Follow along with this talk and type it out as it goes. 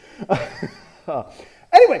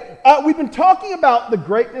Anyway, we've been talking about the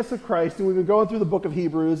greatness of Christ, and we've been going through the book of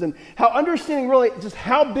Hebrews, and how understanding really just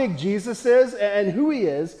how big Jesus is and who he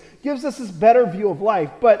is gives us this better view of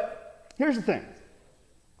life. But here's the thing.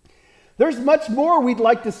 There's much more we'd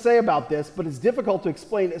like to say about this, but it's difficult to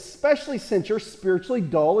explain, especially since you're spiritually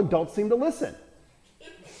dull and don't seem to listen.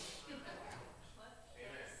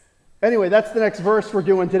 Anyway, that's the next verse we're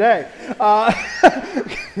doing today.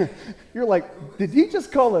 You're like, did he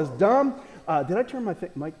just call us dumb? Did I turn my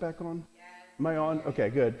mic back on? Am I on? Okay,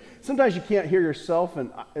 good. Sometimes you can't hear yourself,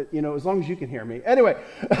 and as long as you can hear me. Anyway,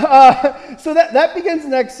 so that begins the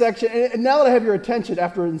next section. And now that I have your attention,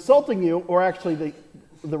 after insulting you, or actually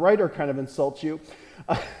the writer kind of insults you.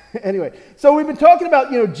 Anyway, so we've been talking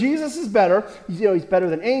about, Jesus is better. He's better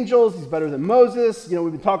than angels. He's better than Moses.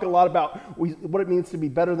 We've been talking a lot about what it means to be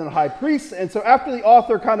better than a high priest. And so after the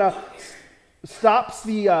author kind of stops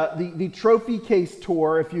the trophy case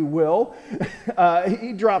tour, if you will,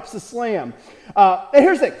 he drops the slam. And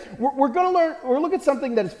here's the thing. We're going to learn, we're look at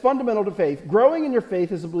something that is fundamental to faith. Growing in your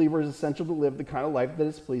faith as a believer is essential to live the kind of life that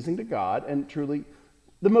is pleasing to God and truly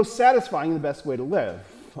the most satisfying and the best way to live.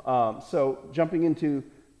 So jumping into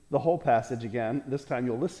the whole passage again, this time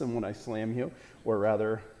you'll listen when I slam you, or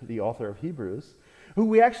rather the author of Hebrews, who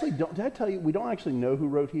we actually don't, did I tell you, we don't actually know who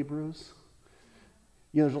wrote Hebrews?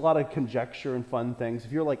 There's a lot of conjecture and fun things.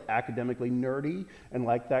 If you're like academically nerdy and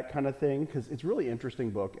like that kind of thing, because it's a really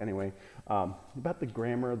interesting book anyway, about the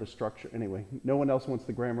grammar, the structure. Anyway, no one else wants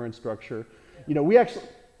the grammar and structure.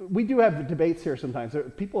 We do have debates here sometimes.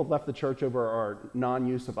 People have left the church over our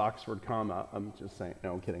non-use of Oxford comma. I'm just saying,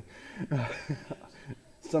 no, I'm kidding.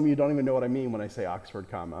 Some of you don't even know what I mean when I say Oxford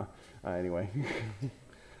comma. Anyway,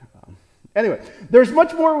 there's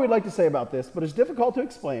much more we'd like to say about this, but it's difficult to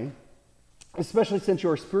explain, especially since you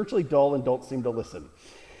are spiritually dull and don't seem to listen.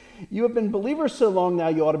 You have been believers so long now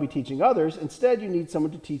you ought to be teaching others. Instead, you need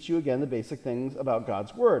someone to teach you again the basic things about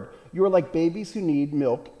God's word. You are like babies who need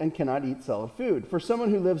milk and cannot eat solid food. For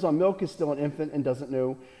someone who lives on milk is still an infant and doesn't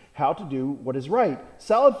know how to do what is right.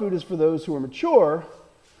 Solid food is for those who are mature,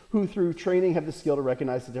 who through training have the skill to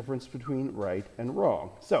recognize the difference between right and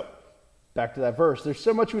wrong. So, back to that verse. There's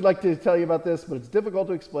so much we'd like to tell you about this, but it's difficult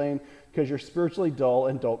to explain because you're spiritually dull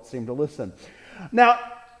and don't seem to listen. Now,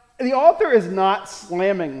 the author is not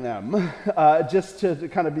slamming them just to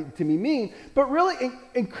kind of be mean, but really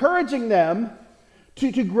encouraging them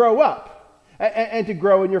to grow up and to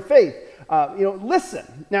grow in your faith.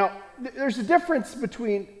 Listen. Now, there's a difference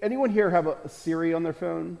between, anyone here have a Siri on their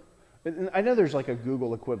phone? I know there's like a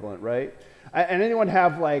Google equivalent, right? And anyone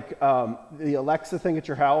have like the Alexa thing at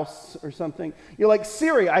your house or something? You're like,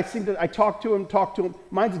 Siri, I talk to him.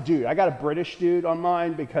 Mine's a dude. I got a British dude on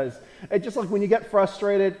mine because it's just like when you get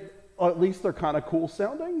frustrated, at least they're kind of cool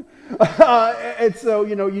sounding. And so,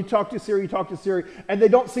 you talk to Siri, and they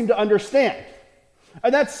don't seem to understand.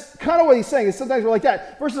 And that's kind of what he's saying, is sometimes we're like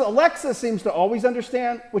that. Versus Alexa seems to always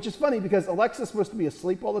understand, which is funny because Alexa's supposed to be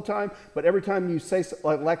asleep all the time, but every time you say,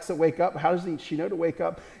 Alexa, wake up, how does she know to wake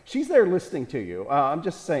up? She's there listening to you. I'm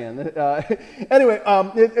just saying. Anyway,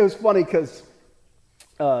 it was funny because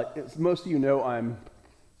most of you know I'm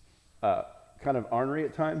kind of ornery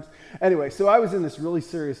at times. Anyway, so I was in this really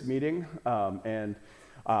serious meeting, and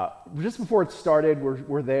just before it started,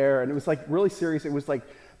 we're there, and it was like really serious. It was like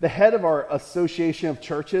the head of our association of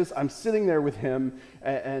churches. I'm sitting there with him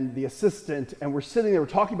and the assistant, and we're sitting there, we're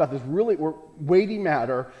talking about this really weighty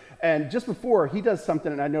matter, and just before he does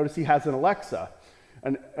something, and I notice he has an Alexa.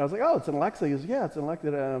 And I was like, oh, it's an Alexa. He goes, yeah, it's an Alexa.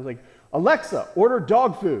 And I was like, Alexa, order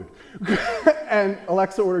dog food. And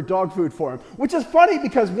Alexa ordered dog food for him, which is funny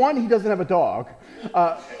because one, he doesn't have a dog.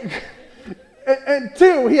 And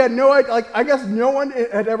two, he had no idea, I guess no one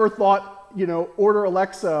had ever thought, order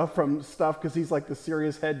Alexa from stuff because he's like the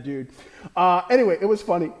serious head dude. Anyway, it was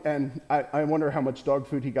funny, and I wonder how much dog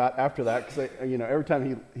food he got after that because, every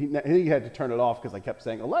time he had to turn it off because I kept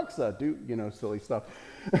saying, Alexa, do, silly stuff.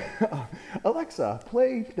 Alexa,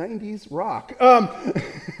 play 90s rock.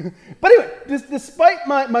 But anyway, despite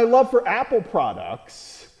my love for Apple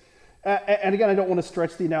products, and again, I don't want to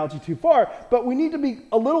stretch the analogy too far, but we need to be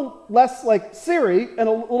a little less like Siri and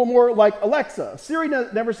a little more like Alexa. Siri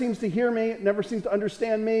never seems to hear me, never seems to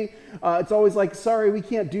understand me. It's always like, sorry, we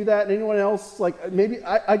can't do that. And anyone else, like maybe,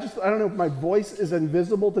 I don't know if my voice is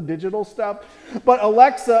invisible to digital stuff, but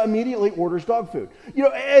Alexa immediately orders dog food.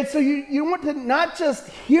 And so you want to not just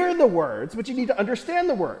hear the words, but you need to understand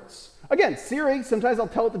the words. Again, Siri, sometimes I'll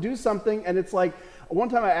tell it to do something, and it's like, one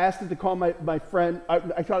time I asked it to call my friend,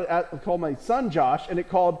 I tried to call my son Josh, and it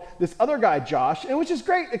called this other guy Josh, and which is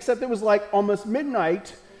great, except it was like almost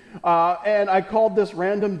midnight, and I called this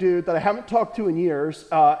random dude that I haven't talked to in years.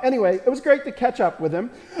 Anyway, it was great to catch up with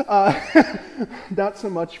him. Not so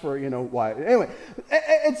much for, why. Anyway,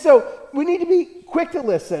 and so we need to be quick to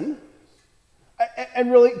listen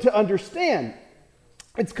and really to understand.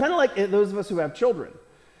 It's kind of like those of us who have children.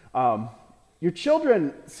 Your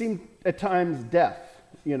children seem at times deaf,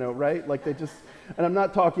 right? Like they just, and I'm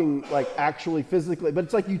not talking like actually physically, but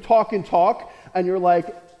it's like you talk, and you're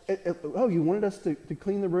like, oh, you wanted us to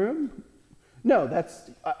clean the room? No,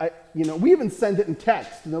 that's, we even send it in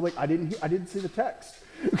text, and they're like, I didn't see the text.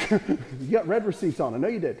 You got red receipts on. I know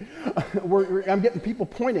you did. I'm getting people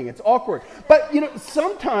pointing. It's awkward. But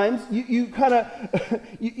sometimes you kind of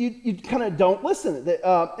you kind of don't listen.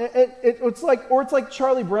 It's like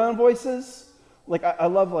Charlie Brown voices. Like I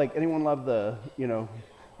love, like, anyone love the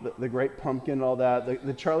the Great Pumpkin and all that,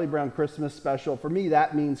 the Charlie Brown Christmas special. For me,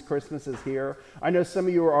 that means Christmas is here. I know some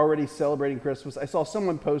of you are already celebrating Christmas. I saw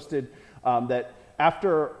someone posted that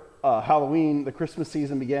after Halloween, the Christmas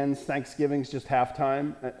season begins. Thanksgiving's just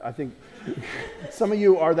halftime. I think some of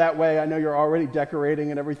you are that way. I know you're already decorating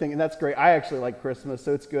and everything, and that's great. I actually like Christmas,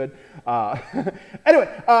 so it's good.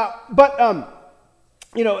 Anyway, but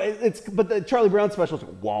the Charlie Brown special is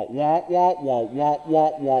wah wah wah wah wah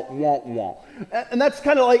wah wah wah wah, and that's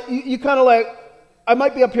kind of like you kind of like. I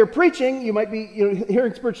might be up here preaching, you might be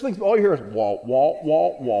hearing spiritual things, but all you hear is wah wah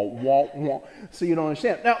wah wah wah wah, so you don't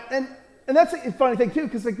understand. Now, and that's a funny thing too,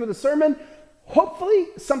 because like with a sermon, hopefully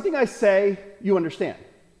something I say you understand,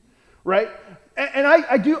 right? And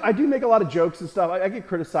I do make a lot of jokes and stuff. I get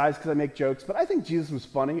criticized because I make jokes, but I think Jesus was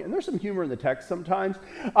funny, and there's some humor in the text sometimes.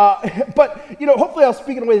 But hopefully I'll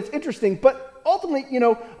speak in a way that's interesting. But ultimately,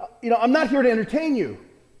 I'm not here to entertain you.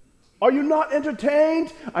 Are you not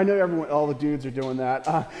entertained? I know all the dudes are doing that.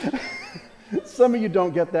 Some of you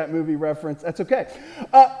don't get that movie reference. That's okay.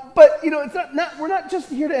 But it's we're not just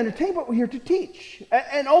here to entertain, but we're here to teach,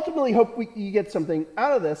 and ultimately hope you get something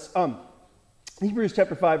out of this. Hebrews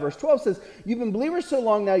chapter 5, verse 12 says, "You've been believers so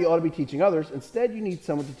long now, you ought to be teaching others. Instead, you need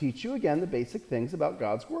someone to teach you again the basic things about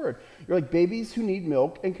God's word. You're like babies who need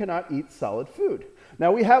milk and cannot eat solid food."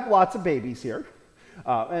 Now, we have lots of babies here.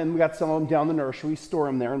 And we got some of them down the nursery. We store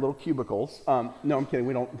them there in little cubicles. No, I'm kidding.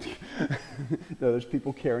 We don't. No, there's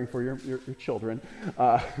people caring for your children.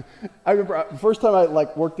 I remember the first time I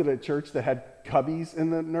worked at a church that had cubbies in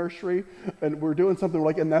the nursery, and we're doing something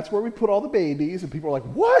and that's where we put all the babies. And people are like,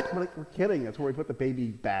 "What?" We're like, "We're kidding. That's where we put the baby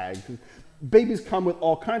bags." And babies come with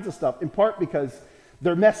all kinds of stuff, in part because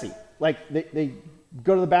they're messy. Like they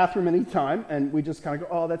go to the bathroom anytime, and we just kind of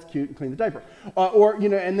go, "Oh, that's cute," and clean the diaper. And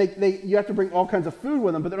you have to bring all kinds of food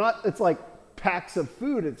with them, but they're not. It's like packs of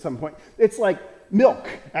food at some point. It's like milk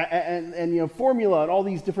and formula and all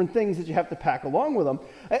these different things that you have to pack along with them.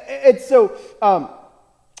 And so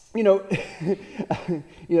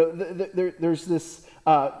there's this.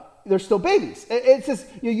 They're still babies. It says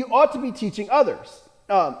you ought to be teaching others.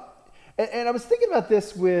 And I was thinking about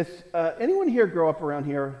this with anyone here grow up around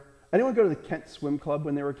here. Anyone go to the Kent Swim Club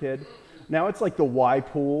when they were a kid? Now it's like the Y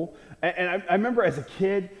pool. And I remember as a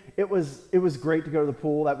kid, it was great to go to the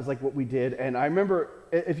pool. That was like what we did. And I remember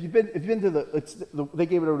if you've been to they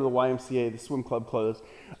gave it over to the YMCA, the swim club closed,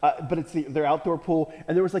 but it's their outdoor pool.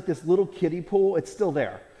 And there was like this little kiddie pool. It's still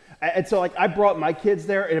there. And so I brought my kids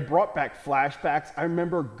there, and it brought back flashbacks. I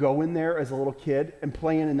remember going there as a little kid and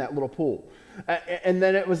playing in that little pool. And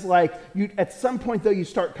then it was like, at some point, though, you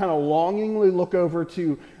start kind of longingly look over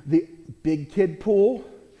to the big kid pool.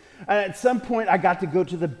 And at some point, I got to go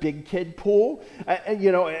to the big kid pool.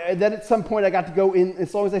 And then at some point, I got to go in,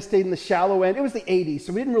 as long as I stayed in the shallow end. It was the 80s,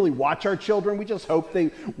 so we didn't really watch our children. We just hoped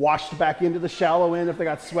they washed back into the shallow end if they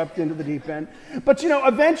got swept into the deep end. But,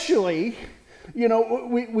 eventually,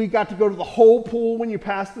 we got to go to the whole pool when you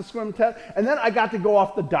passed the swim test. And then I got to go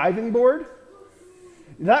off the diving board.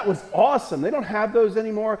 That was awesome. They don't have those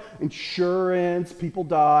anymore. Insurance, people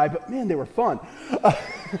die, but man, they were fun.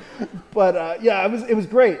 It was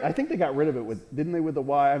great. I think they got rid of it didn't they, with the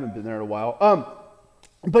Y? I haven't been there in a while.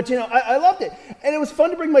 But I loved it. And it was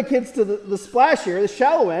fun to bring my kids to the splash area, the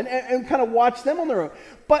shallow end, and kind of watch them on their own.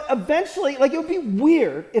 But eventually, it would be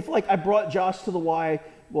weird if I brought Josh to the Y.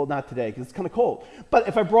 Well, not today because it's kind of cold. But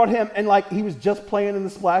if I brought him and he was just playing in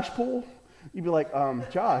the splash pool, you'd be like,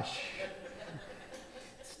 Josh,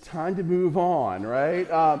 time to move on, right?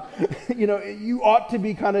 You ought to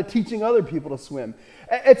be kind of teaching other people to swim.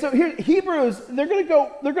 And so here, Hebrews, they're going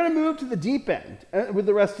to move to the deep end with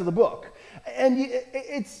the rest of the book. And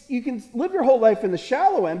you can live your whole life in the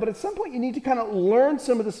shallow end, but at some point you need to kind of learn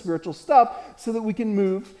some of the spiritual stuff so that we can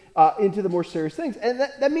move into the more serious things. And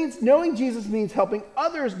that means knowing Jesus means helping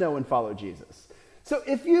others know and follow Jesus. So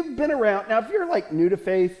if you've been around, now if you're like new to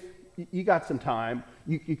faith, you got some time,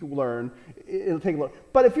 you can learn, it'll take a little.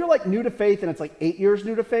 But if you're like new to faith and it's like 8 years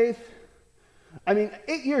new to faith, I mean,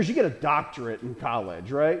 8 years, you get a doctorate in college,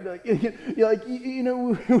 right? We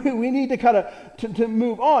need to kind of to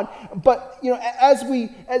move on. But as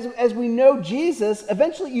we know Jesus,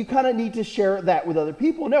 eventually you kind of need to share that with other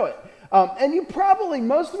people, know it. And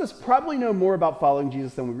most of us probably know more about following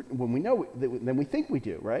Jesus than we think we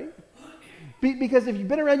do, right? Because if you've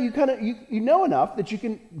been around, you know enough that you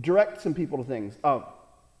can direct some people to things. I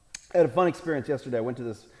had a fun experience yesterday. I went to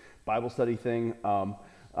this Bible study thing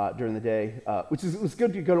during the day, it was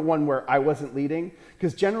good to go to one where I wasn't leading,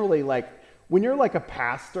 because generally, like, when you're like a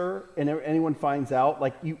pastor and anyone finds out,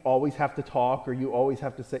 like, you always have to talk, or you always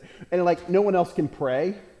have to say, and like no one else can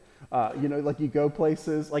pray. Like you go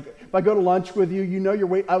places, like if I go to lunch with you, you're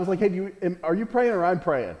waiting. I was like, hey, are you praying or I'm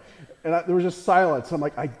praying? And there was just silence. I'm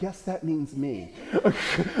like, I guess that means me. And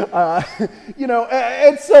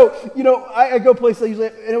so, I go places usually,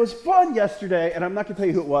 and it was fun yesterday, and I'm not going to tell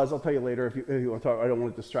you who it was. I'll tell you later if you want to talk. I don't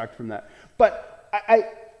want to distract from that. But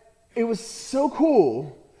it was so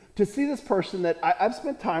cool to see this person that I've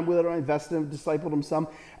spent time with, I invested in, discipled them some,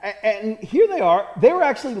 and here they are. They were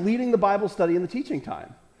actually leading the Bible study and the teaching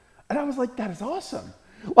time. And I was like, that is awesome.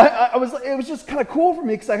 Like, it was just kind of cool for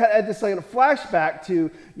me, because I had this like a flashback to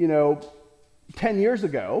 10 years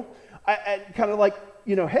ago. I kind of like,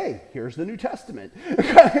 hey, here's the New Testament,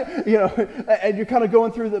 and you're kind of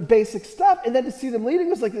going through the basic stuff, and then to see them leading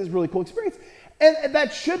was like this really cool experience, and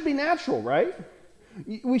that should be natural, right?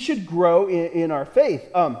 We should grow in our faith.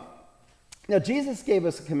 Now Jesus gave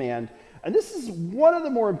us a command, and this is one of the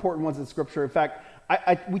more important ones in Scripture. In fact,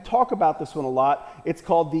 we talk about this one a lot. It's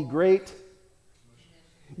called the Great.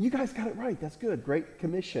 You guys got it right. That's good. Great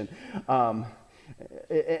Commission.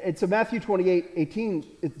 And so Matthew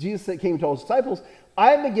 28:18, Jesus came and told his disciples,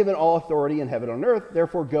 I have been given all authority in heaven and on earth.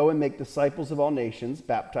 Therefore go and make disciples of all nations,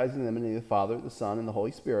 baptizing them in the name of the Father, the Son, and the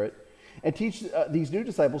Holy Spirit, and teach these new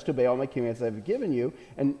disciples to obey all my commands I have given you.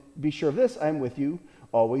 And be sure of this, I am with you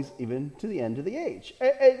always, even to the end of the age.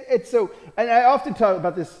 And I often talk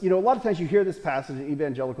about this, a lot of times you hear this passage in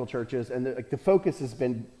evangelical churches, and the focus has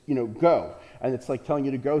been, go. And it's like telling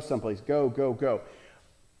you to go someplace, go, go, go.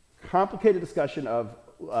 Complicated discussion of,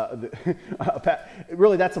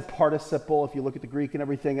 really that's a participle if you look at the Greek and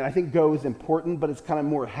everything. And I think go is important, but it's kind of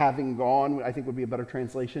more having gone, I think would be a better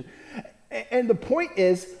translation. And the point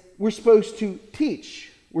is, we're supposed to teach.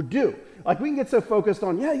 We're due. Like, we can get so focused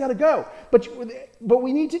on, you got to go. But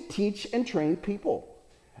we need to teach and train people.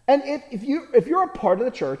 And if you're a part of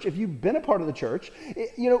the church, if you've been a part of the church,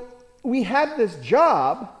 we have this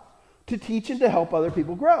job to teach and to help other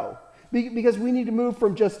people grow. Because we need to move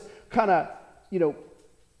from just kind of,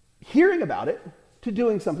 hearing about it to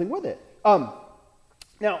doing something with it.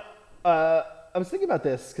 Now, I was thinking about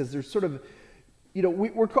this because there's sort of,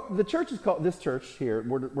 the church is called, this church here,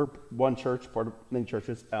 we're one church, part of many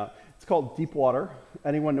churches. It's called Deepwater.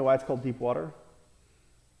 Anyone know why it's called Deepwater?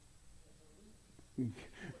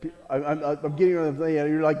 I'm getting on the thing,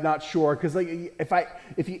 you're like not sure, because like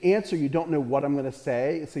if you answer, you don't know what I'm going to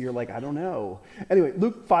say, so you're like, I don't know. Anyway,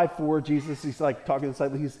 Luke 5:4, Jesus, he's like talking to the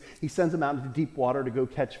disciples. He sends them out into deep water to go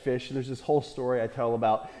catch fish, and there's this whole story I tell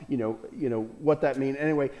about what that means.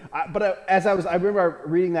 Anyway, I remember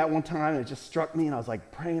reading that one time, and it just struck me, and I was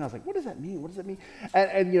like praying. I was like, what does that mean? What does that mean?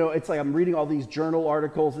 And it's like I'm reading all these journal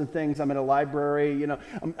articles and things. I'm in a library.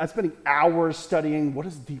 I'm spending hours studying what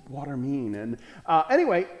does deep water mean. And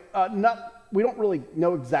anyway. We don't really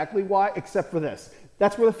know exactly why, except for this.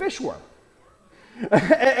 That's where the fish were.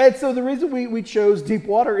 And so the reason we chose deep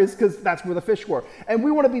water is because that's where the fish were. And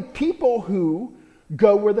we want to be people who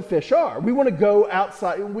go where the fish are. We want to go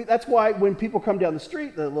outside. That's why when people come down the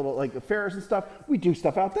street, the little like the fairs and stuff, we do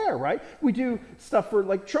stuff out there, right? We do stuff for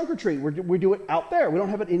like trunk or treat. We do it out there. We don't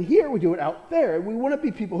have it in here. We do it out there. We want to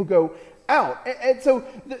be people who go out. And so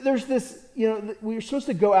there's this, we're supposed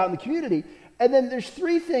to go out in the community. And then there's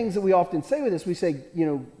three things that we often say with this. We say,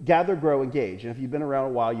 gather, grow, engage. And if you've been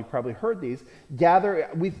around a while, you've probably heard these. Gather,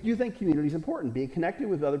 we do think community is important. Being connected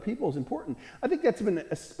with other people is important. I think that's been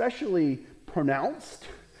especially pronounced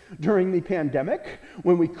during the pandemic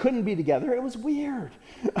when we couldn't be together. It was weird.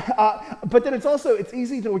 But then it's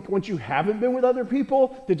easy to, once you haven't been with other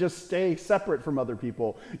people, to just stay separate from other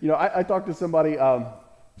people. I talked to somebody,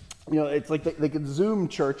 it's like they could Zoom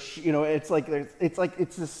church,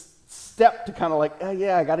 it's this step to kind of like,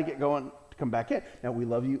 I got to get going to come back in. Now, we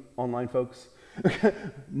love you online folks.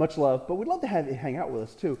 Much love, but we'd love to have you hang out with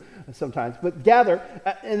us too sometimes. But gather,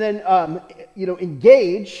 and then,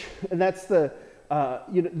 engage, and that's the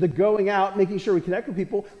the going out, making sure we connect with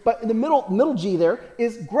people. But in the middle G there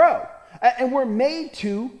is grow. And we're made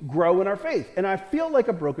to grow in our faith. And I feel like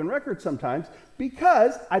a broken record sometimes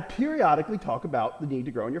because I periodically talk about the need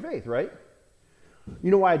to grow in your faith, right?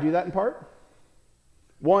 You know why I do that in part?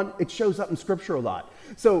 One, it shows up in Scripture a lot.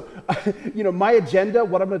 So, my agenda,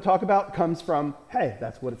 what I'm going to talk about, comes from, hey,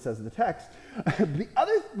 that's what it says in the text. The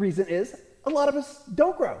other reason is a lot of us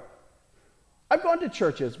don't grow. I've gone to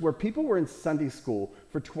churches where people were in Sunday school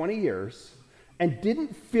for 20 years and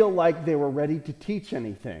didn't feel like they were ready to teach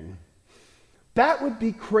anything. That would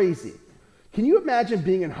be crazy. Can you imagine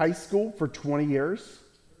being in high school for 20 years?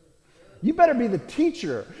 You better be the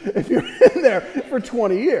teacher if you're in there for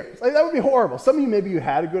 20 years. Like, that would be horrible. Some of you, maybe you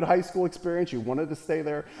had a good high school experience. You wanted to stay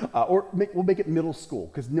there. We'll make it middle school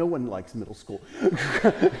because no one likes middle school.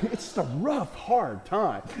 It's just a rough, hard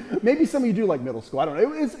time. Maybe some of you do like middle school. I don't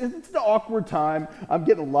know. It's an awkward time. I'm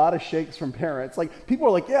getting a lot of shakes from parents. Like, people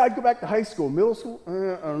are like, yeah, I'd go back to high school. Middle school?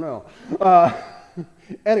 I don't know.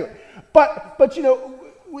 Anyway, but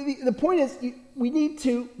the point is, we need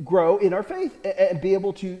to grow in our faith and be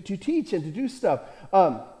able to teach and to do stuff.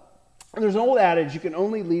 And there's an old adage, you can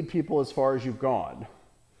only lead people as far as you've gone.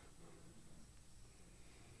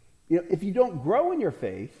 If you don't grow in your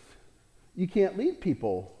faith, you can't lead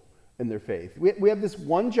people in their faith. We have this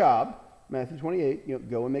one job, Matthew 28,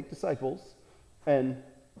 go and make disciples. And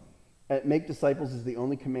make disciples is the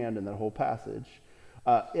only command in that whole passage.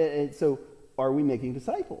 And so, are we making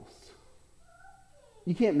disciples?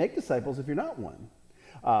 You can't make disciples if you're not one.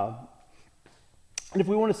 And if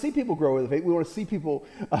we want to see people grow in the faith, we want to see people,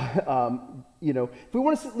 if we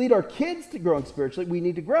want to lead our kids to growing spiritually, we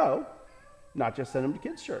need to grow, not just send them to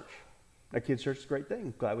kids' church. That kids' church is a great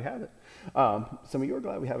thing. Glad we have it. Some of you are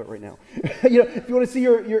glad we have it right now. If you want to see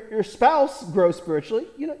your spouse grow spiritually,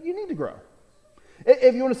 you need to grow.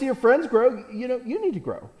 If you want to see your friends grow, you need to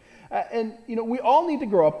grow. And we all need to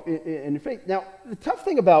grow up in your faith. Now, the tough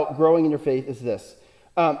thing about growing in your faith is this.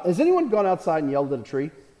 Has anyone gone outside and yelled at a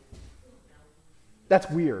tree? That's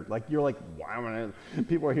weird. Like, you're like, wow.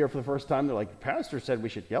 People are here for the first time. They're like, the pastor said we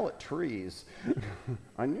should yell at trees.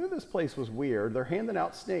 I knew this place was weird. They're handing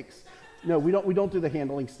out snakes. No, we don't do the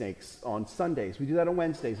handling snakes on Sundays. We do that on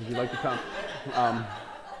Wednesdays if you'd like to come.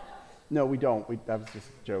 No, we don't. That was just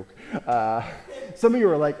a joke. Some of you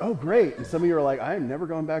are like, oh, great. And some of you are like, I am never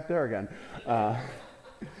going back there again.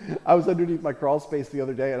 I was underneath my crawl space the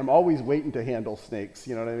other day, and I'm always waiting to handle snakes,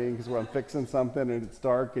 you know what I mean? Because when I'm fixing something and it's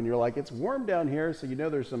dark, and you're like, it's warm down here, so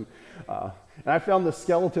there's some... and I found the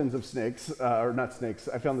skeletons of snakes, or not snakes,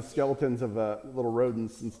 I found the skeletons of little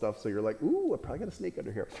rodents and stuff, so you're like, ooh, I probably got a snake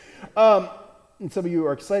under here. And some of you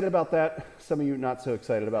are excited about that, some of you not so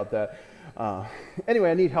excited about that.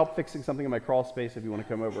 Anyway, I need help fixing something in my crawl space if you want to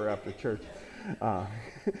come over after church.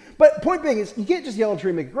 But point being is, you can't just yell at a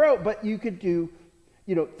tree and make it grow, but you could do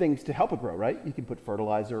things to help it grow, right? You can put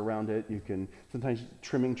fertilizer around it. You can, sometimes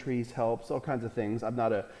trimming trees helps, all kinds of things. Even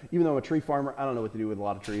though I'm a tree farmer, I don't know what to do with a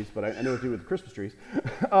lot of trees, but I know what to do with Christmas trees.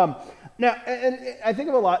 Now, and I think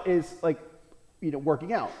of a lot is like,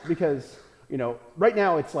 working out, because, right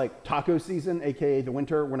now it's like taco season, AKA the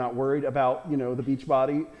winter. We're not worried about, the beach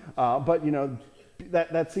body, but,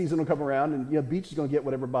 that season will come around, and, the beach is going to get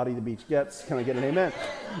whatever body the beach gets. Can I get an amen?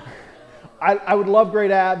 I would love great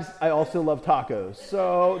abs. I also love tacos.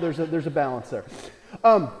 So there's a balance there.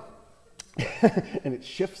 And it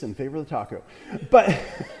shifts in favor of the taco. But,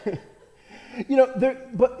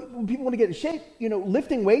 but when people want to get in shape,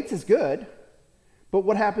 lifting weights is good. But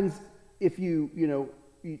what happens if you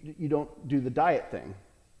don't do the diet thing?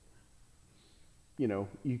 You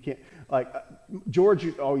can't, like,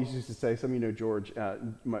 George always used to say, some of you know George,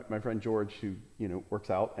 my friend George, who, works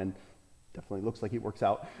out and definitely looks like he works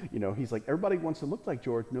out. He's like, everybody wants to look like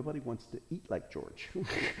George. Nobody wants to eat like George.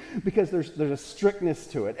 Because there's a strictness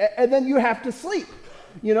to it. And then you have to sleep,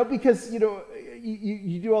 because,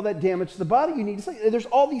 you do all that damage to the body. You need to sleep. There's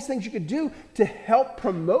all these things you could do to help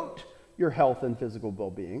promote your health and physical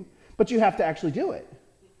well-being, but you have to actually do it.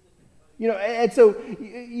 And so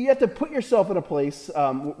you have to put yourself in a place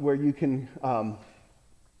where you can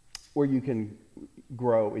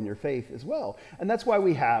grow in your faith as well. And that's why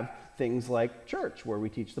we have things like church, where we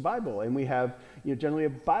teach the Bible, and we have, generally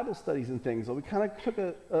have Bible studies and things. So we kind of took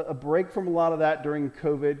a break from a lot of that during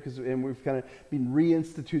COVID, and we've kind of been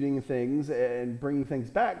reinstituting things and bringing things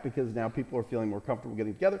back, because now people are feeling more comfortable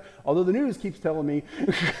getting together. Although the news keeps telling me,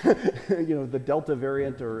 the Delta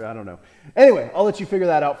variant, or I don't know. Anyway, I'll let you figure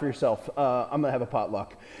that out for yourself. I'm going to have a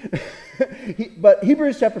potluck. But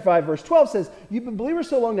Hebrews chapter 5, verse 12 says, you've been believers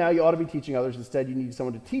so long now, you ought to be teaching others. Instead, you you need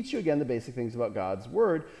someone to teach you again the basic things about God's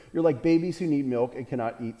word. You're like babies who need milk and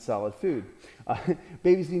cannot eat solid food.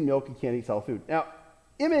 Babies need milk and can't eat solid food. Now,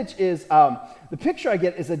 image is, the picture I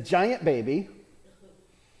get is a giant baby,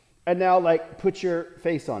 and now, like, put your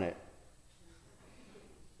face on it.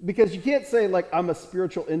 Because you can't say, like, I'm a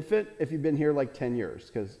spiritual infant if you've been here, like, 10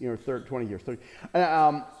 years, because, 20 years, 30.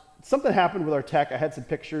 Something happened with our tech. I had some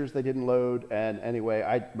pictures. They didn't load, and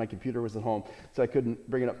anyway, my computer was at home, so I couldn't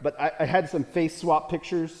bring it up. But I had some face swap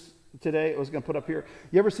pictures today I was going to put up here.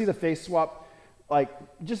 You ever see the face swap? Like,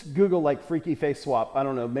 just Google, like, freaky face swap. I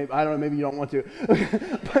don't know. Maybe you don't want to.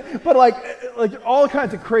 but like all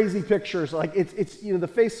kinds of crazy pictures. Like, it's the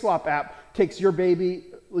face swap app takes your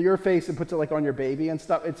face and puts it, like, on your baby and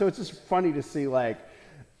stuff. And so it's just funny to see, like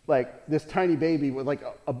this tiny baby with, like,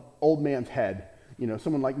 a old man's head.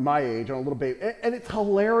 Someone like my age on a little baby. And it's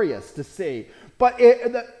hilarious to see. But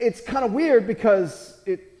it's kind of weird because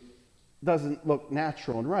it doesn't look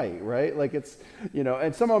natural and right? Like, it's,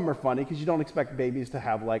 and some of them are funny because you don't expect babies to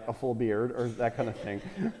have, like, a full beard or that kind of thing.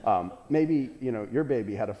 Maybe, your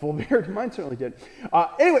baby had a full beard. Mine certainly did.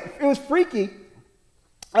 Anyway, it was freaky.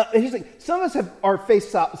 He's like, some of us have our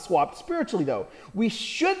face swapped spiritually, though. We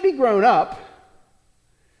should be grown up,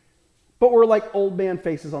 but we're like old man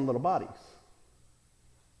faces on little bodies.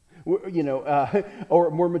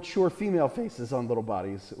 Or more mature female faces on little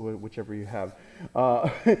bodies, whichever you have.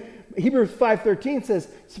 Hebrews 5:13 says,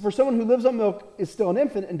 so for someone who lives on milk is still an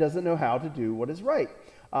infant and doesn't know how to do what is right.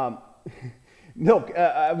 Milk.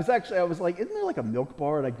 I was like, isn't there like a milk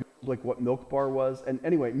bar? And I Googled, like, what milk bar was. And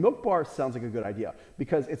anyway, milk bar sounds like a good idea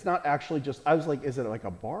because it's not actually just, I was like, is it like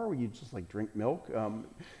a bar where you just, like, drink milk?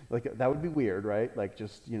 Like, that would be weird, right? Like,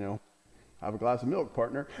 just, have a glass of milk,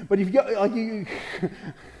 partner. But if you got, like,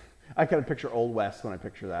 I kind of picture Old West when I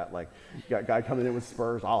picture that. Like, you got a guy coming in with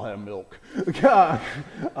spurs, I'll have milk.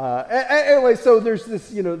 Anyway, so there's this,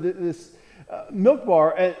 this milk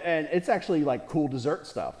bar, and it's actually, like, cool dessert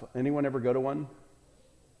stuff. Anyone ever go to one?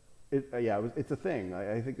 It's a thing.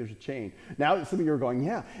 I think there's a chain. Now some of you are going,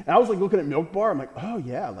 yeah. And I was, like, looking at Milk Bar. I'm like, oh,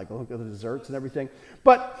 yeah, like, look at the desserts and everything.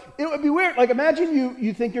 But it would be weird. Like, imagine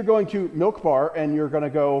you think you're going to Milk Bar and you're going to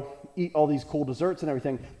go eat all these cool desserts and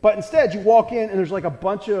everything. But instead, you walk in and there's, like, a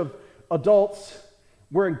bunch of adults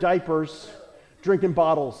wearing diapers, drinking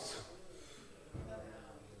bottles.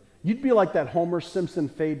 You'd be like that Homer Simpson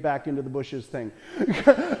fade back into the bushes thing.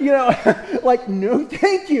 Like, no,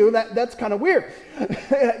 thank you. That's kind of weird.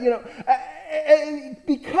 And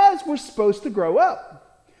because we're supposed to grow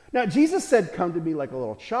up. Now, Jesus said, come to me like a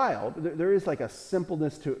little child. There is, like, a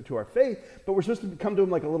simpleness to our faith, but we're supposed to come to him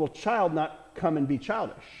like a little child, not come and be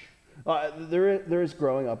childish. There is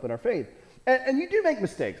growing up in our faith. And you do make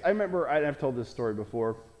mistakes. I remember, I've told this story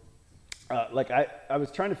before. I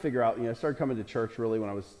was trying to figure out, I started coming to church really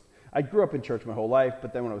when I grew up in church my whole life,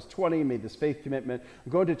 but then when I was 20, made this faith commitment.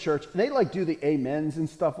 I'm going to church, and they, like, do the amens and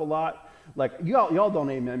stuff a lot. Like, y'all don't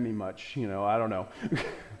amen me much, I don't know.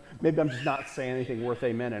 Maybe I'm just not saying anything worth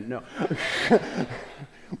amening, no.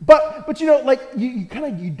 But like,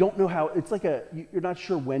 you don't know how, it's like you're not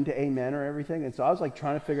sure when to amen or everything. And so I was, like,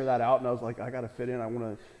 trying to figure that out, and I was like, I got to fit in. I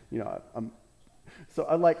want to, so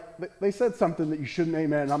I, like, they said something that you shouldn't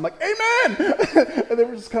amen, and I'm like, amen! And they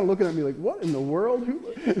were just kind of looking at me like, what in the world?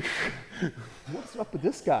 What's up with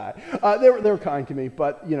this guy? They were kind to me,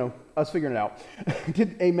 but, I was figuring it out.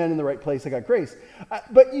 Did amen in the right place. I got grace.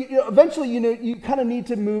 But eventually, you kind of need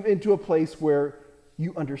to move into a place where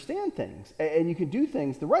you understand things, and you can do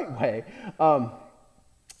things the right way.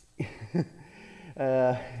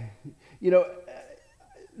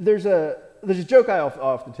 There's a joke I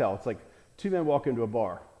often tell. It's like, two men walk into a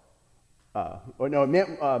bar. A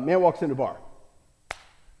man walks into a bar.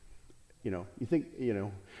 You think,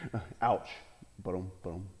 ouch. Boom.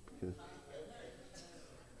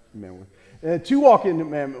 Two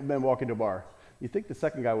men walk into a bar. You think the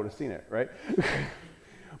second guy would have seen it, right?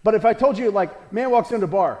 But if I told you, like, man walks into a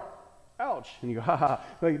bar, ouch. And you go, ha ha.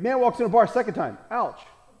 Like, man walks into a bar second time, ouch.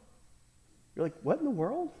 You're like, what in the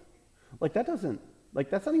world? Like, that's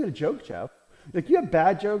not even a joke, Jeff. Like, you have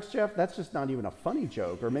bad jokes, Jeff? That's just not even a funny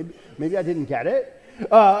joke. Or maybe I didn't get it.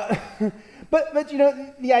 But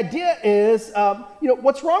the idea is,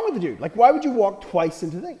 what's wrong with the dude? Like, why would you walk twice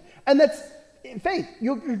into the thing? And that's in faith.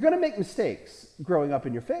 You're going to make mistakes growing up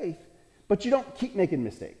in your faith, but you don't keep making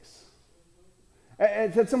mistakes.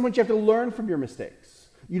 And at some point, you have to learn from your mistakes.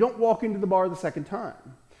 You don't walk into the bar the second time.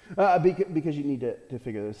 Because you need to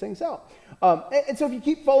figure those things out. And so if you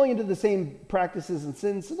keep falling into the same practices and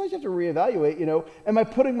sins, sometimes you have to reevaluate, am I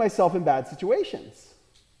putting myself in bad situations?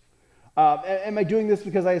 Am I doing this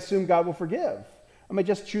because I assume God will forgive? Am I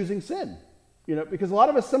just choosing sin? because a lot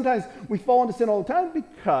of us sometimes we fall into sin all the time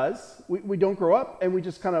because we don't grow up and we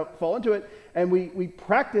just kind of fall into it, and we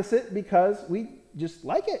practice it because we just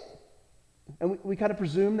like it. And we kind of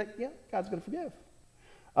presume that, God's going to forgive.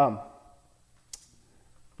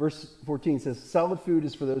 Verse 14 says, solid food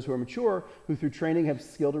is for those who are mature, who through training have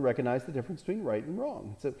skill to recognize the difference between right and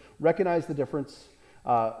wrong. So recognize the difference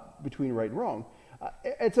between right and wrong.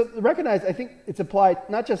 Recognize, I think it's applied,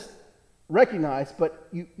 not just recognize, but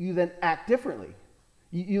you then act differently.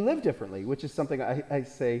 You live differently, which is something I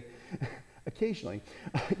say occasionally.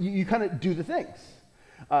 You kind of do the things.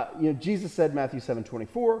 Jesus said, Matthew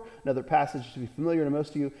 7:24, another passage to be familiar to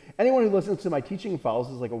most of you, anyone who listens to my teaching and follows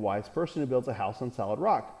is like a wise person who builds a house on solid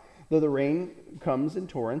rock. Though the rain comes in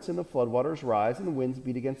torrents and the floodwaters rise and the winds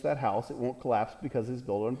beat against that house, it won't collapse because it is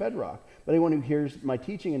built on bedrock. But anyone who hears my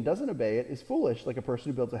teaching and doesn't obey it is foolish, like a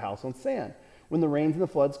person who builds a house on sand. When the rains and the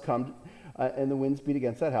floods come and the winds beat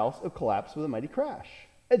against that house, it'll collapse with a mighty crash.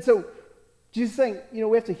 And so Jesus is saying,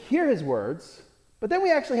 we have to hear his words, but then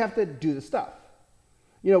we actually have to do the stuff.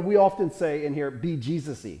 We often say in here, be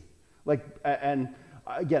Jesus-y. And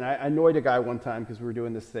again, I annoyed a guy one time because we were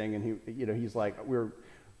doing this thing, and he's like,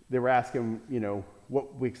 they were asking,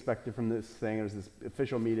 what we expected from this thing. It was this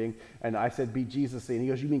official meeting, and I said, be Jesus-y. And he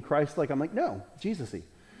goes, you mean Christ-like? I'm like, no, Jesus-y.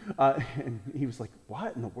 And he was like,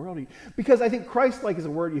 what in the world? Because I think Christ-like is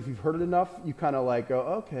a word, if you've heard it enough, you kind of like go,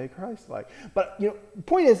 okay, Christ-like. But, the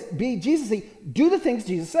point is, be Jesus-y. Do the things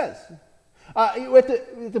Jesus says. We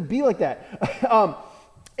have to be like that.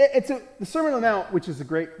 It's the Sermon on the Mount, which is a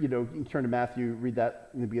great, you can turn to Matthew, read that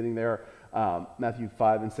in the beginning there, Matthew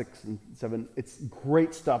 5 and 6 and 7. It's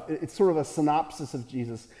great stuff. It's sort of a synopsis of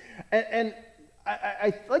Jesus. And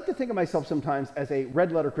I like to think of myself sometimes as a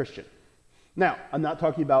red letter Christian. Now, I'm not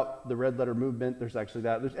talking about the red letter movement. There's actually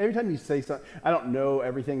that. Every time you say something, I don't know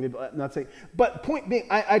everything. I'm not saying. But point being,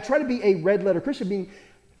 I try to be a red letter Christian, being,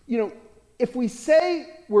 if we say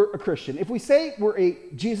we're a Christian, if we say we're a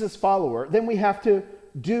Jesus follower, then we have to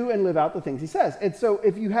do and live out the things he says. And so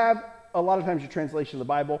if you have, a lot of times your translation of the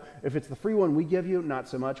Bible, if it's the free one we give you, not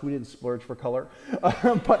so much. We didn't splurge for color.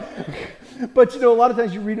 But a lot of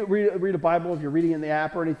times you read a Bible, if you're reading it in the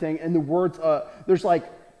app or anything, and the words, there's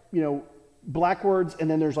black words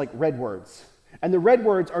and then there's red words. And the red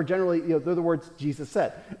words are generally, they're the words Jesus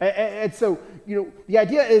said. And so, the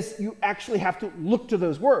idea is you actually have to look to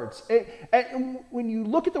those words. And when you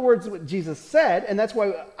look at the words of what Jesus said, and that's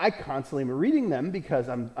why I constantly am reading them, because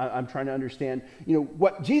I'm trying to understand,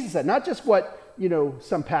 what Jesus said, not just what,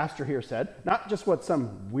 some pastor here said, not just what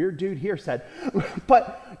some weird dude here said,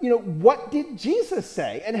 but, what did Jesus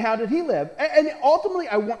say and how did he live? And ultimately,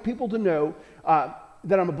 I want people to know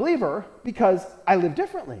that I'm a believer because I live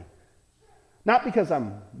differently. Not because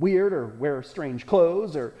I'm weird or wear strange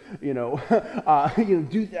clothes or, do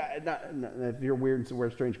that. If you're weird and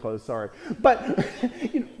wear strange clothes, sorry. But,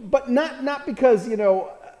 but not because,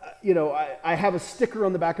 I have a sticker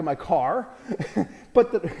on the back of my car,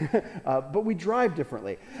 but we drive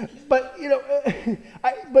differently. But,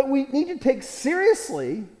 but we need to take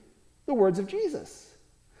seriously the words of Jesus.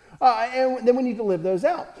 And then we need to live those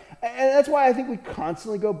out. And that's why I think we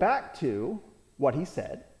constantly go back to what he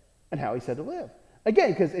said and how he said to live.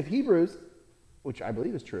 Again, because if Hebrews, which I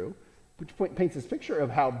believe is true, which paints this picture of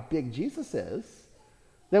how big Jesus is,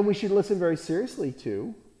 then we should listen very seriously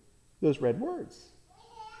to those red words.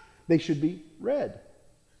 They should be read.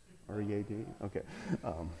 R-E-A-D? Okay.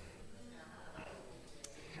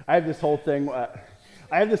 I have this whole thing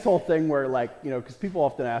where, because people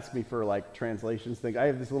often ask me for translations things. I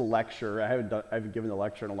have this little lecture. I haven't given a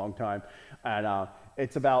lecture in a long time, and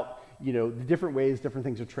it's about the different ways different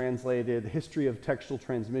things are translated, the history of textual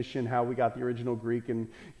transmission, how we got the original Greek and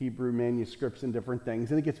Hebrew manuscripts and different things,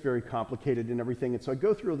 and it gets very complicated and everything. And so I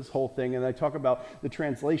go through this whole thing, and I talk about the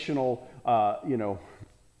translational,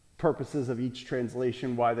 purposes of each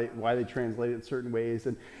translation, why they translate it in certain ways,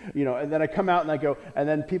 and and then I come out and I go, and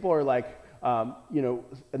then people are like, and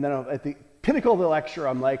then at the pinnacle of the lecture,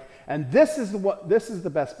 I'm like, and this is the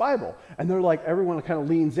best Bible. And they're like, everyone kind of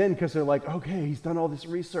leans in because they're like, okay, he's done all this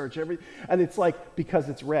research, and it's like, because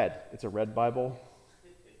it's red. It's a red Bible,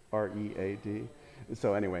 R-E-A-D.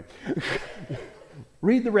 So anyway,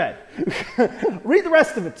 read the red. Read the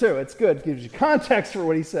rest of it too. It's good. It gives you context for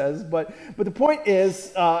what he says. But the point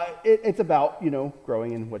is, it's about,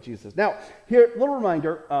 growing in what Jesus says. Now, here, a little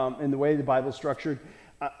reminder, in the way the Bible's structured.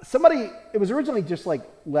 It was originally just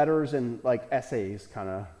letters and essays kind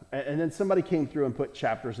of, and then somebody came through and put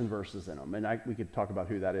chapters and verses in them. And we could talk about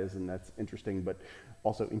who that is, and that's interesting, but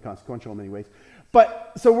also inconsequential in many ways.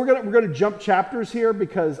 But so we're gonna jump chapters here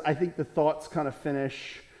because I think the thoughts kind of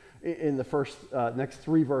finish, in the first next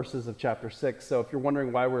 3 verses of chapter 6. So if you're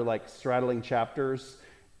wondering why we're like straddling chapters,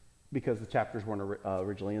 because the chapters weren't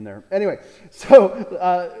originally in there. Anyway, so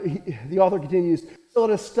the author continues, so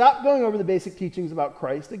let us stop going over the basic teachings about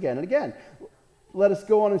Christ again and again. Let us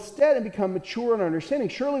go on instead and become mature in our understanding.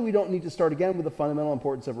 Surely we don't need to start again with the fundamental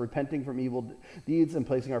importance of repenting from evil deeds and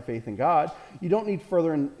placing our faith in God. You don't need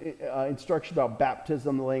further instruction about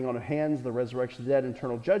baptism, the laying on of hands, the resurrection of the dead,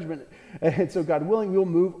 eternal judgment. And so, God willing, we'll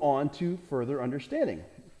move on to further understanding.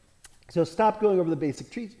 So stop going over the basic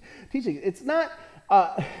teaching. It's not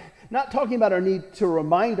talking about our need to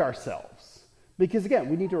remind ourselves. Because, again,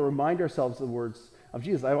 we need to remind ourselves of the words of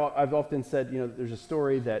Jesus. I've often said, there's a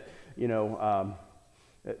story that,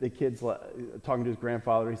 the kid's talking to his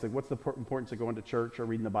grandfather. He's like, what's the importance of going to church or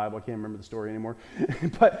reading the Bible? I can't remember the story anymore.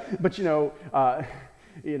 but so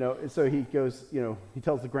he goes, he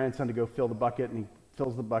tells the grandson to go fill the bucket, and he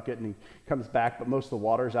fills the bucket and he comes back, but most of the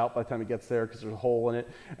water's out by the time he gets there because there's a hole in it.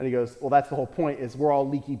 And he goes, well, that's the whole point, is we're all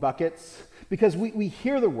leaky buckets. Because we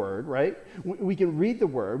hear the word, right? We can read the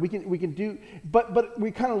word, we can do, but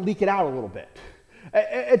we kind of leak it out a little bit.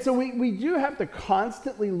 And so we do have to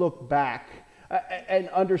constantly look back and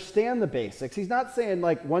understand the basics. He's not saying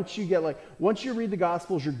like once you read the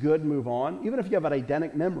Gospels, you're good, move on. Even if you have an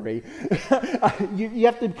eidetic memory, you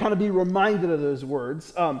have to kind of be reminded of those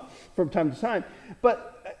words from time to time.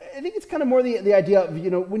 But I think it's kind of more the idea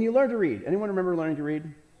of, when you learn to read. Anyone remember learning to read?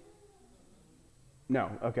 No,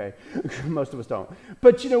 okay. Most of us don't.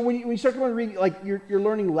 But when you start to learn to read, like you're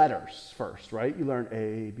learning letters first, right? You learn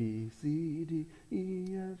A, B, C, D,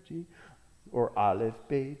 E, F, G, or Aleph,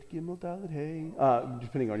 Beit, Gimel, Dalet, Hey,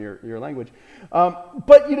 depending on your language.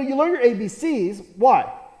 But you learn your ABCs. Why?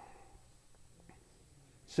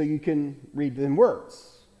 So you can read them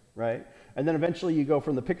words, right? And then eventually you go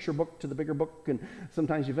from the picture book to the bigger book, and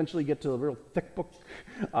sometimes you eventually get to a real thick book.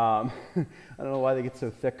 I don't know why they get so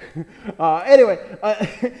thick. Anyway,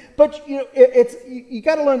 but you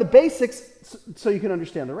got to learn the basics so you can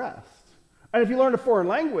understand the rest. And if you learn a foreign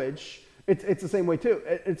language, it's the same way too.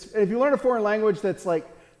 If you learn a foreign language that's like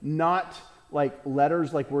not like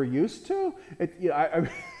letters like we're used to,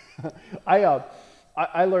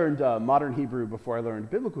 I learned modern Hebrew before I learned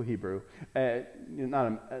biblical Hebrew. I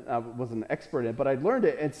wasn't an expert in it, but I learned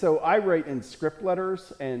it. And so I write in script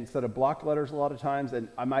letters instead of block letters a lot of times. And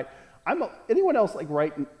anyone else like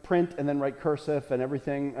write in print and then write cursive and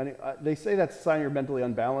everything? They say that's a sign you're mentally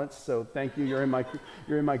unbalanced. So thank you. You're in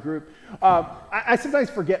my group. I sometimes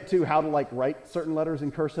forget too how to like write certain letters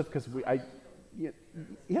in cursive because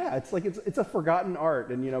it's a forgotten art,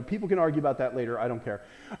 and people can argue about that later. I don't care.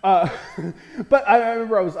 But I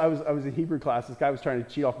remember I was in Hebrew class. This guy was trying to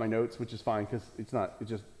cheat off my notes, which is fine because it's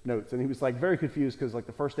just notes. And he was like very confused because like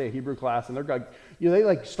the first day of Hebrew class, and they're like, they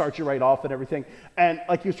like start you right off and everything. And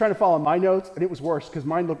like he was trying to follow my notes, and it was worse because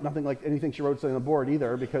mine looked nothing like anything she wrote on the board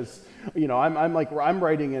either. Because I'm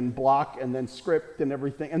writing in block and then script and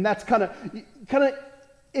everything, and that's kind of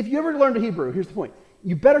if you ever learned Hebrew, here's the point.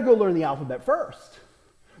 You better go learn the alphabet first.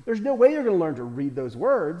 There's no way you're going to learn to read those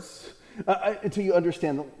words until you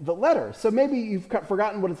understand the letters. So maybe you've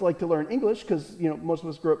forgotten what it's like to learn English because most of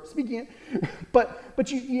us grew up speaking it.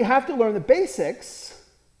 But you have to learn the basics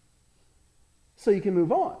so you can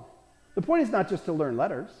move on. The point is not just to learn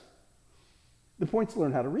letters. The point is to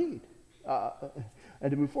learn how to read and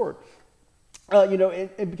to move forward.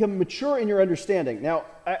 And become mature in your understanding. Now,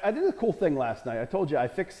 I did a cool thing last night. I told you I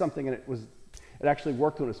fixed something and it actually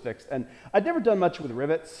worked when it was fixed. And I'd never done much with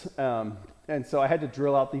rivets, and so I had to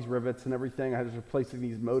drill out these rivets and everything. I was replacing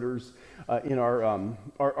these motors in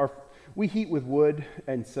our we heat with wood,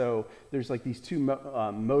 and so there's like these two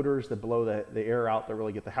motors that blow the air out that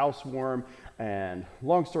really get the house warm. And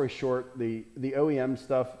long story short, the OEM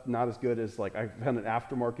stuff, not as good as like I found an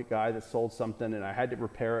aftermarket guy that sold something, and I had to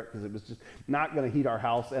repair it because it was just not going to heat our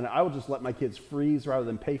house. And I would just let my kids freeze rather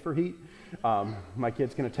than pay for heat. My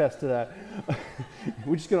kids can attest to that.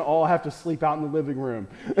 We're just going to all have to sleep out in the living room.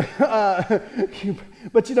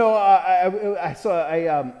 But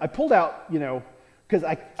I pulled out,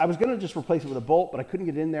 because I was going to just replace it with a bolt, but I couldn't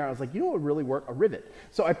get it in there. I was like, what would really work? A rivet.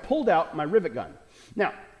 So I pulled out my rivet gun.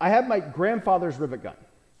 Now, I have my grandfather's rivet gun,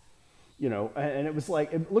 and it looks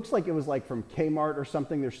like it was like from Kmart or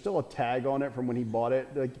something. There's still a tag on it from when he bought it.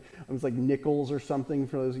 Like, it was like nickels or something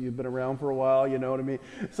for those of you who've been around for a while, you know what I mean?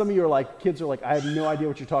 Some of you are like, kids are like, I have no idea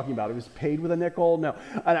what you're talking about. It was paid with a nickel? No.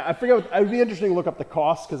 And I forget, it would be interesting to look up the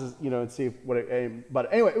cost because, and see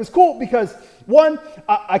but anyway, it was cool because one,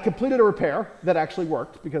 I completed a repair that actually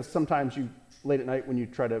worked because sometimes late at night when you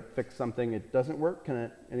try to fix something, it doesn't work.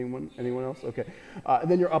 Anyone else? Okay. And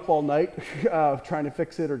then you're up all night trying to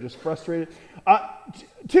fix it or just frustrated.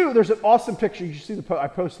 Two, there's an awesome picture. You should see I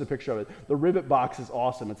posted a picture of it. The rivet box is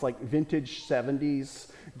awesome. It's like vintage 70s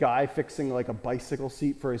guy fixing like a bicycle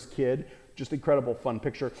seat for his kid. Just incredible, fun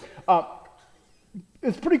picture.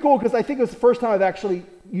 It's pretty cool because I think it was the first time I've actually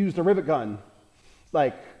used a rivet gun.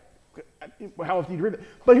 Like, how often do you rivet?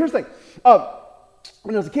 But here's the thing.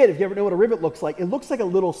 When I was a kid, if you ever know what a rivet looks like, it looks like a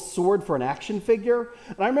little sword for an action figure.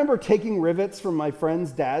 And I remember taking rivets from my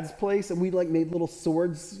friend's dad's place, and we like made little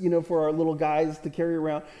swords, you know, for our little guys to carry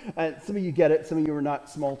around. Some of you get it. Some of you are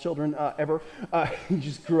not small children ever. You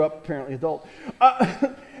just grew up apparently adult.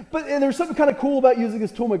 But there's something kind of cool about using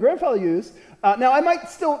this tool my grandfather used. Now, I might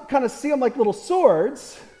still kind of see them like little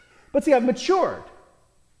swords, but see, I've matured.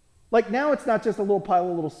 Like now it's not just a little pile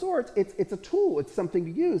of little swords, it's a tool, it's something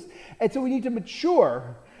to use. And so we need to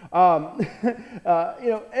mature. And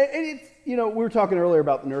it's, we were talking earlier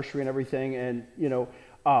about the nursery and everything, and,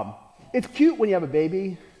 it's cute when you have a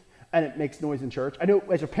baby and it makes noise in church. I know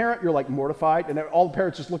as a parent, you're like mortified, and all the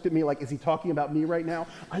parents just looked at me like, is he talking about me right now?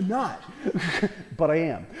 I'm not, but I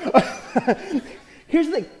am. Here's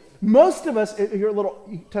the thing, most of us, if you're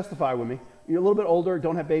you testify with me, you're a little bit older,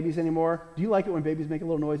 don't have babies anymore. Do you like it when babies make a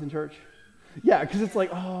little noise in church? Yeah, because it's like,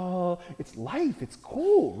 oh, it's life. It's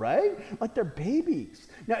cool, right? Like they're babies.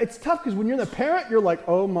 Now, it's tough because when you're the parent, you're like,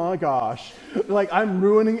 oh my gosh, like I'm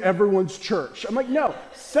ruining everyone's church. I'm like, no,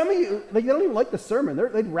 some of you, like, they don't even like the sermon.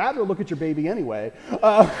 They'd rather look at your baby anyway.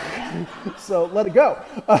 So let it go.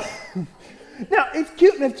 Now, it's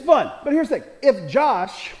cute and it's fun. But here's the thing. If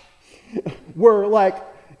Josh were like,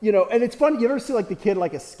 and it's fun. You ever see like the kid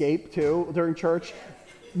like escape too during church?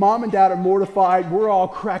 Mom and dad are mortified. We're all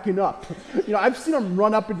cracking up. I've seen them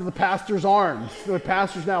run up into the pastor's arms. The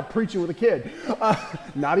pastor's now preaching with a kid.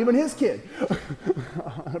 Not even his kid.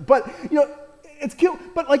 But, it's cute.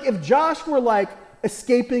 But like if Josh were like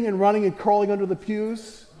escaping and running and crawling under the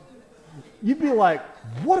pews, you'd be like,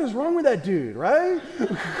 what is wrong with that dude, right?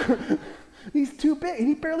 He's too big.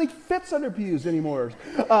 He barely fits under pews anymore.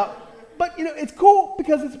 But, it's cool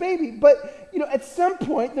because it's a baby. But, at some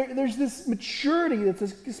point, there's this maturity that's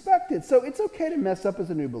expected. So it's okay to mess up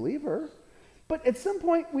as a new believer. But at some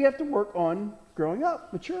point, we have to work on growing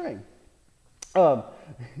up, maturing.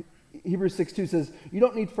 Hebrews 6:2 says, you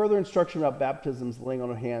don't need further instruction about baptisms, laying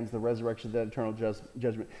on of hands, the resurrection, the eternal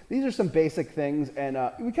judgment. These are some basic things, and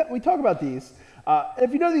we talk about these. And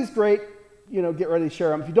if you know these, great. Get ready to share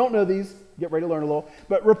them. If you don't know these, get ready to learn a little.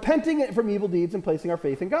 But repenting from evil deeds and placing our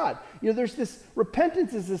faith in God. There's this,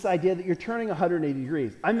 repentance is this idea that you're turning 180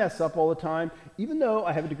 degrees. I mess up all the time. Even though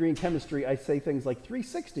I have a degree in chemistry, I say things like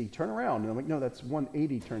 360, turn around. And I'm like, no, that's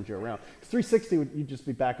 180 turns you around. 360, you'd just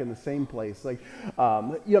be back in the same place. Like,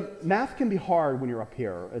 math can be hard when you're up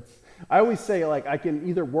here. I always say, like, I can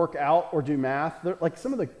either work out or do math. Like,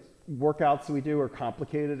 some of the workouts that we do are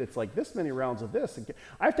complicated. It's like this many rounds of this.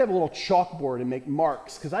 I have to have a little chalkboard and make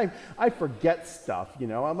marks because I forget stuff,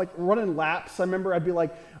 I'm like running laps. I remember I'd be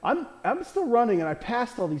like, I'm still running and I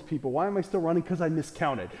passed all these people. Why am I still running? Because I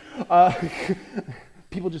miscounted.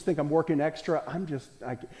 People just think I'm working extra.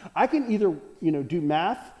 I can either, do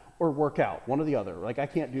math or work out, one or the other. Like I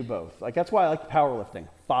can't do both. Like that's why I like powerlifting.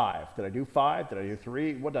 5. Did I do 5? Did I do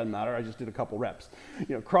 3? What doesn't matter. I just did a couple reps.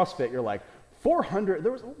 CrossFit, you're like, 400,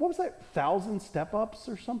 what was that, 1,000 step-ups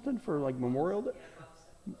or something for like Memorial Day?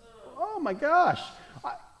 Oh my gosh.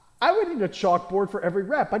 I would need a chalkboard for every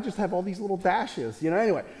rep. I just have all these little dashes,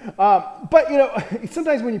 anyway. But,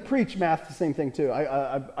 sometimes when you preach math, the same thing too.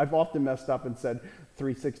 I've often messed up and said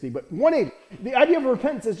 360, but 180. The idea of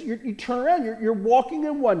repentance is you turn around, you're walking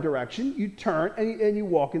in one direction, you turn and you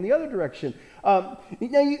walk in the other direction. Now,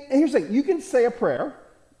 here's the thing, you can say a prayer.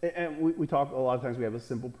 And we talk a lot of times, we have a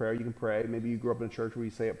simple prayer you can pray. Maybe you grew up in a church where you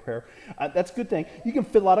say a prayer. That's a good thing. You can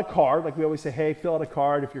fill out a card. Like we always say, hey, fill out a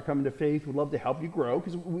card if you're coming to faith. We'd love to help you grow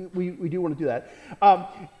because we do want to do that.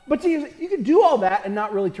 But see, you can do all that and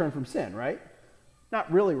not really turn from sin, right?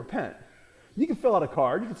 Not really repent. You can fill out a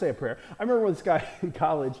card. You can say a prayer. I remember when this guy in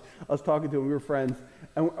college, I was talking to him. We were friends.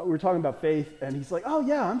 And we were talking about faith, and he's like, oh,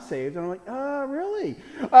 yeah, I'm saved. And I'm like, really?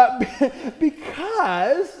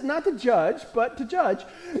 Because, not to judge, but to judge.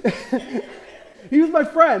 He was my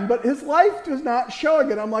friend, but his life was not showing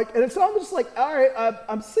it. I'm like, and so I'm just like, all right,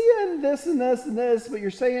 I'm seeing this and this and this, but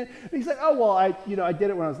you're saying, and he's like, oh, well, I did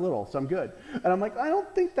it when I was little, so I'm good. And I'm like, I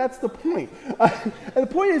don't think that's the point. And the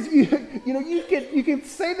point is, you can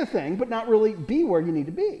say the thing, but not really be where you need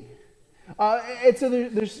to be. And so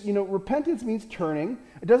there's, repentance means turning.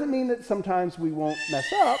 It doesn't mean that sometimes we won't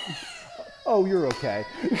mess up. Oh, you're okay.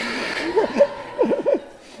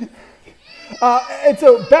 And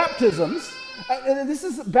so baptisms, And this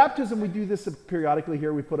is baptism. We do this periodically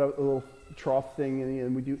here. We put a little trough thing in,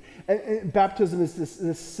 and we do. And baptism is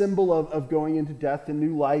this symbol of going into death and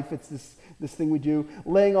new life. It's this thing we do.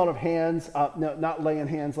 Laying on of hands. No, not laying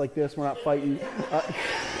hands like this. We're not fighting.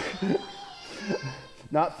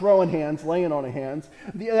 Not throwing hands, laying on of hands.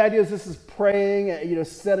 The idea is this is praying,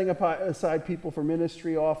 setting aside people for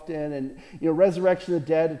ministry often, and resurrection of the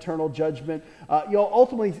dead, eternal judgment.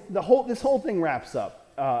 Ultimately, this whole thing wraps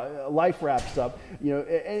up. Life wraps up.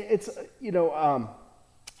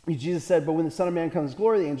 Jesus said, "But when the Son of Man comes in his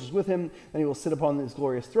glory, the angels with him, then he will sit upon his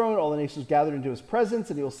glorious throne. All the nations gathered into his presence,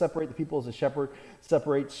 and he will separate the people as a shepherd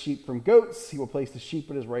separates sheep from goats. He will place the sheep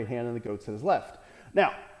at his right hand and the goats at his left."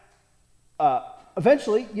 Now,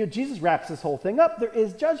 eventually, Jesus wraps this whole thing up. There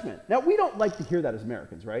is judgment. Now, we don't like to hear that as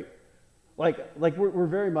Americans, right? Like we're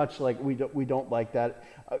very much like we don't like that.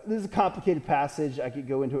 This is a complicated passage. I could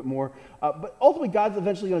go into it more, but ultimately, God's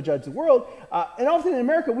eventually going to judge the world. And often in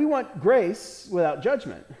America, we want grace without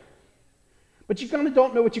judgment. But you kind of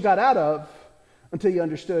don't know what you got out of until you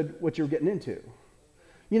understood what you were getting into.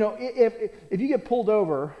 If you get pulled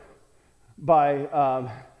over by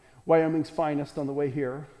Wyoming's finest on the way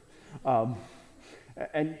here,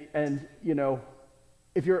 and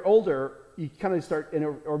if you're older, you kind of start,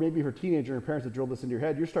 or maybe if you're a teenager and your parents have drilled this into your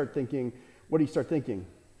head, you start thinking, what do you start thinking?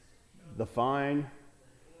 The fine,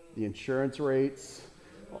 the insurance rates,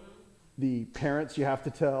 the parents you have to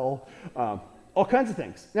tell, all kinds of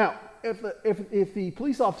things. Now, if the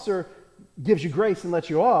police officer gives you grace and lets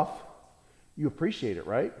you off, you appreciate it,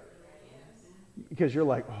 right? Because you're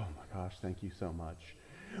like, oh my gosh, thank you so much.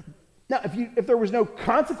 Now, if there was no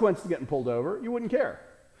consequence to getting pulled over, you wouldn't care.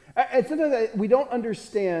 And sometimes we don't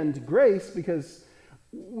understand grace because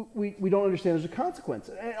we don't understand there's a consequence.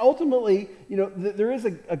 And ultimately, there is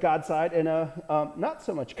a God side and a not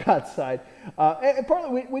so much God side. And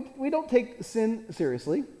partly we don't take sin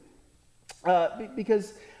seriously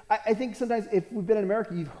because I think sometimes if we've been in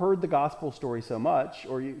America, you've heard the gospel story so much,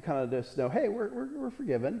 or you kind of just know, hey, we're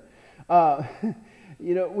forgiven.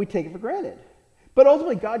 We take it for granted. But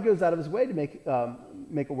ultimately, God goes out of his way to make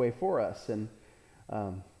a way for us. And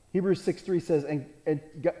Hebrews 6:3 says,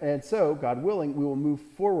 and so, God willing, we will move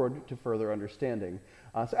forward to further understanding.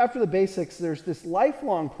 So after the basics, there's this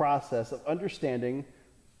lifelong process of understanding,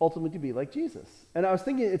 ultimately to be like Jesus. And I was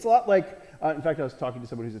thinking, it's a lot like, in fact, I was talking to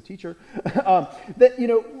someone who's a teacher, that,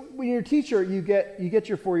 when you're a teacher, you get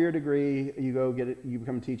your 4-year degree, you go get it, you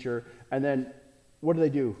become a teacher, and then what do they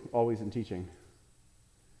do always in teaching?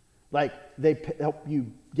 Like, they help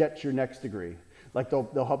you get your next degree. Like,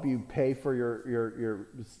 they'll help you pay for your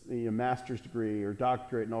master's degree or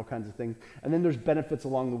doctorate and all kinds of things. And then there's benefits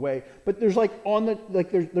along the way. But there's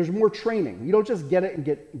there's more training. You don't just get it and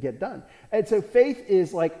get done. And so faith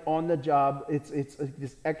is like on the job. It's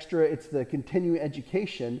this extra. It's the continuing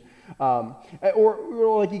education,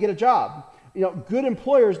 or like you get a job. Good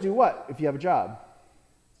employers do what if you have a job?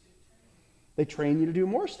 They train you to do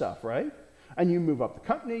more stuff, right? And you move up the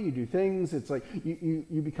company, you do things, it's like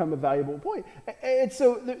you become a valuable employee. And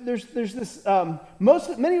so there's this,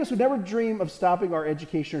 many of us would never dream of stopping our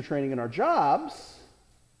education or training in our jobs,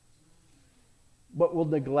 but will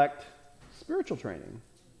neglect spiritual training.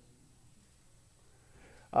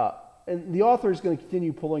 And the author is going to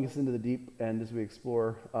continue pulling us into the deep end as we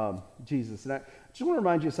explore Jesus. And I just want to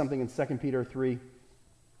remind you of something in 2 Peter 3,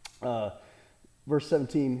 verse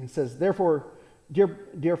 17. It says, therefore,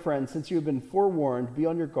 Dear friends, since you have been forewarned, be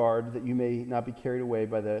on your guard that you may not be carried away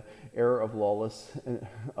by the error of the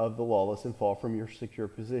lawless and fall from your secure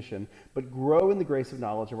position, but grow in the grace of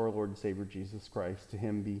knowledge of our Lord and Savior Jesus Christ. To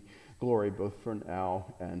him be glory both for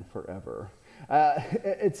now and forever.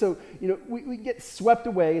 And so, we get swept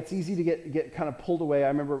away. It's easy to get kind of pulled away. I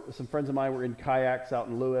remember some friends of mine were in kayaks out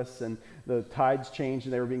in Lewis, and the tides changed,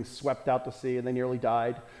 and they were being swept out to sea, and they nearly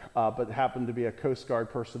died. But it happened to be a Coast Guard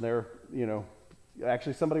person there,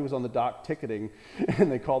 Actually, somebody was on the dock ticketing,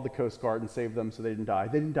 and they called the Coast Guard and saved them, so they didn't die.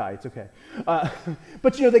 They didn't die; it's okay.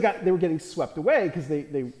 But they were getting swept away because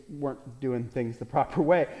they weren't doing things the proper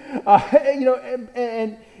way.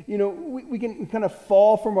 We can kind of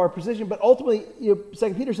fall from our position, but ultimately,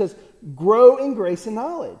 2 Peter says, "Grow in grace and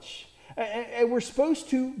knowledge," and we're supposed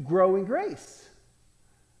to grow in grace.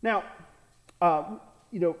 Now,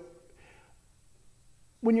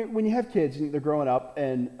 when you have kids and they're growing up,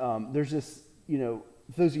 and there's this. For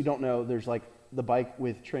those of you who don't know, there's like the bike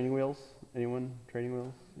with training wheels. Anyone? Training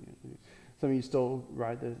wheels? Some of you still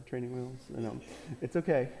ride the training wheels? It's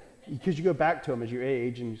okay. Because you go back to them as you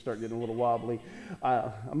age and you start getting a little wobbly.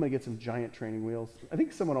 I'm going to get some giant training wheels. I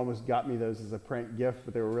think someone almost got me those as a prank gift,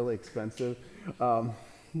 but they were really expensive.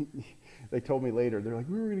 they told me later, they're like,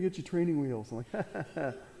 we were going to get you training wheels. I'm like,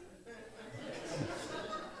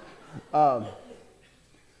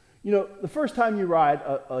 you know, the first time you ride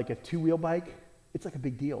like a two-wheel bike, it's like a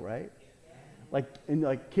big deal, right? Like, and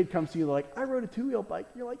like kid comes to you like, I rode a two-wheel bike.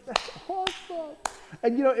 You're like, that's awesome.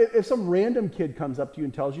 And you know, if some random kid comes up to you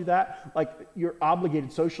and tells you that, like you're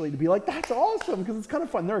obligated socially to be like, that's awesome, because it's kind of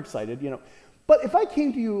fun. They're excited, you know. But if I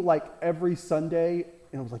came to you like every Sunday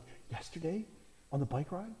and I was like, yesterday on the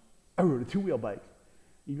bike ride, I rode a two-wheel bike.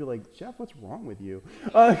 You'd be like, Jeff, what's wrong with you?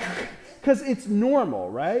 Because it's normal,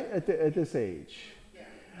 right, at this age.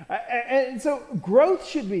 And so growth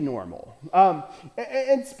should be normal.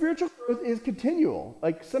 And spiritual growth is continual.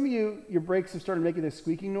 Like some of you, your brakes have started making this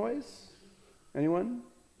squeaking noise. Anyone?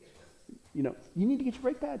 You know, you need to get your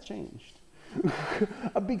brake pads changed.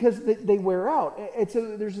 Because they wear out. And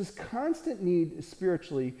so there's this constant need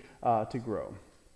spiritually to grow.